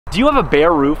Do you have a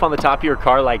bare roof on the top of your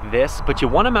car like this, but you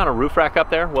want to mount a roof rack up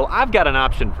there? Well, I've got an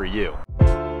option for you.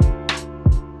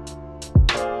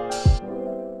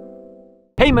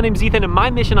 Hey, my name's Ethan and my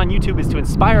mission on YouTube is to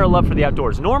inspire a love for the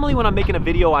outdoors. Normally when I'm making a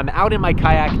video, I'm out in my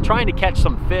kayak trying to catch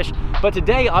some fish, but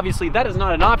today, obviously, that is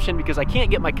not an option because I can't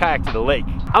get my kayak to the lake.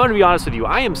 I'm gonna be honest with you,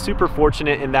 I am super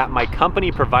fortunate in that my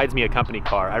company provides me a company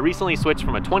car. I recently switched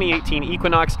from a 2018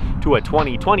 Equinox to a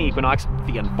 2020 Equinox.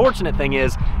 The unfortunate thing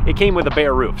is, it came with a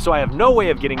bare roof, so I have no way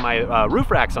of getting my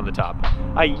roof racks on the top.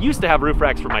 I used to have roof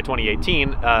racks for my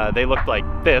 2018. They looked like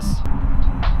this.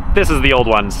 This is the old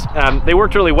ones. They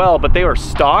worked really well, but they are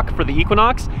stock for the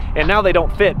Equinox, and now they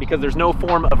don't fit because there's no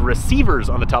form of receivers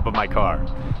on the top of my car.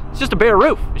 It's just a bare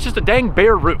roof. It's just a dang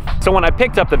bare roof. So when I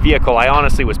picked up the vehicle, I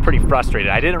honestly was pretty frustrated.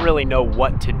 I didn't really know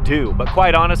what to do, but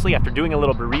quite honestly, after doing a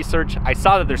little bit of research, I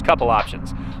saw that there's a couple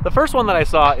options. The first one that I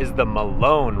saw is the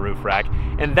Malone roof rack,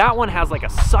 and that one has like a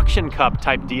suction cup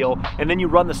type deal, and then you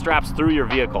run the straps through your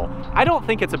vehicle. I don't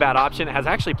think it's a bad option. It has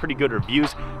actually pretty good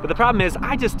reviews, but the problem is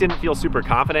I just didn't feel super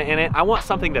confident in it. I want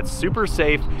something that's super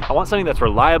safe. I want something that's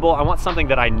reliable. I want something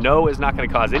that I know is not going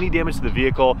to cause any damage to the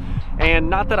vehicle.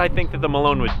 And not that I think that the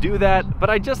Malone would do that, but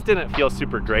I just didn't feel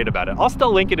super great about it. I'll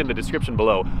still link it in the description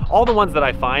below. All the ones that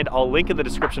I find, I'll link in the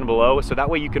description below, so that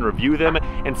way you can review them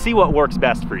and see what works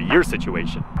best for your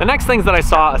situation. The next things that I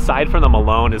saw aside from the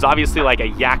Malone is obviously like a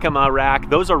Yakima rack.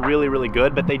 Those are really, really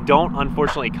good, but they don't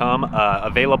unfortunately come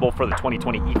available for the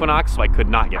 2020 Equinox, so I could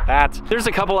not get that. There's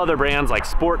a couple other brands like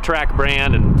Sport Track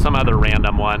brand and some other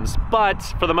random ones, but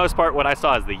for the most part, what I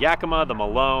saw is the Yakima, the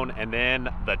Malone, and then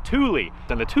the Thule.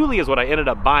 And the Thule is what I ended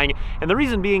up buying, and the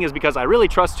reason being is because I really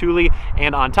trust Thule,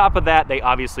 and on top of that, they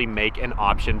obviously make an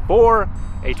option for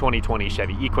a 2020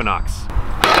 Chevy Equinox.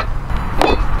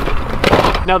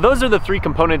 Now those are the three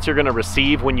components you're gonna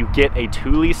receive when you get a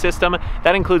Thule system.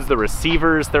 That includes the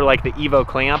receivers, they're like the Evo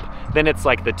clamp, then it's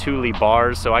like the Thule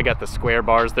bars, so I got the square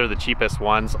bars, they're the cheapest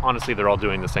ones. Honestly, they're all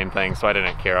doing the same thing, so I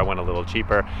didn't care, I went a little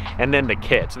cheaper. And then the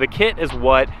kit. So the kit is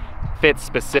what fits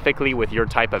specifically with your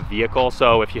type of vehicle.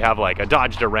 So if you have like a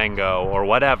Dodge Durango or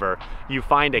whatever, you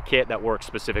find a kit that works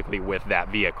specifically with that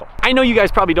vehicle. I know you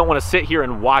guys probably don't want to sit here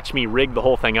and watch me rig the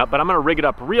whole thing up, but I'm going to rig it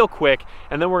up real quick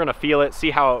and then we're going to feel it, see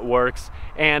how it works.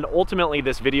 And ultimately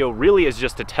this video really is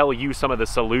just to tell you some of the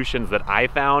solutions that I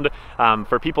found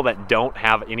for people that don't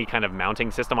have any kind of mounting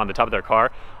system on the top of their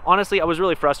car. Honestly, I was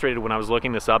really frustrated when I was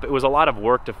looking this up. It was a lot of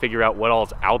work to figure out what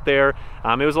all's out there.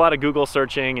 It was a lot of Google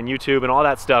searching and YouTube and all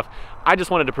that stuff. I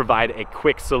just wanted to provide a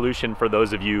quick solution for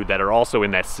those of you that are also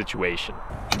in that situation.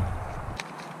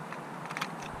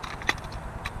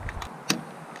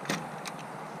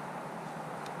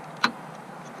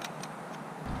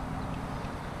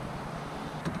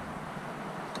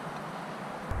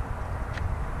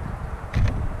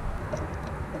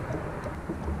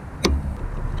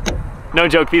 No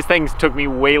joke, these things took me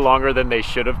way longer than they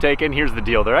should have taken. Here's the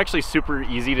deal, they're actually super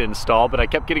easy to install, but I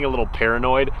kept getting a little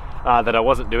paranoid that I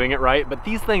wasn't doing it right. But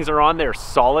these things are on there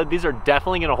solid. These are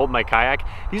definitely gonna hold my kayak.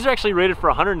 These are actually rated for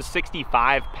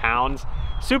 165 pounds.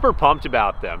 Super pumped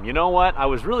about them. You know what? I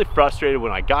was really frustrated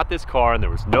when I got this car and there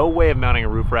was no way of mounting a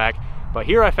roof rack. But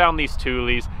here I found these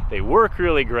Thules. They work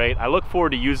really great. I look forward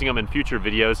to using them in future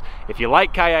videos. If you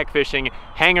like kayak fishing,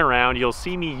 hang around. You'll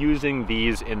see me using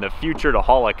these in the future to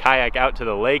haul a kayak out to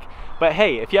the lake. But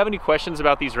hey, if you have any questions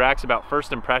about these racks, about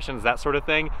first impressions, that sort of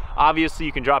thing, obviously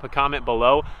you can drop a comment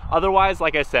below. Otherwise,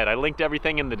 like I said, I linked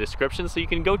everything in the description so you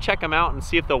can go check them out and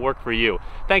see if they'll work for you.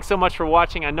 Thanks so much for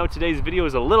watching. I know today's video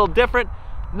is a little different.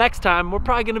 Next time, we're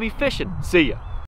probably gonna be fishing. See ya.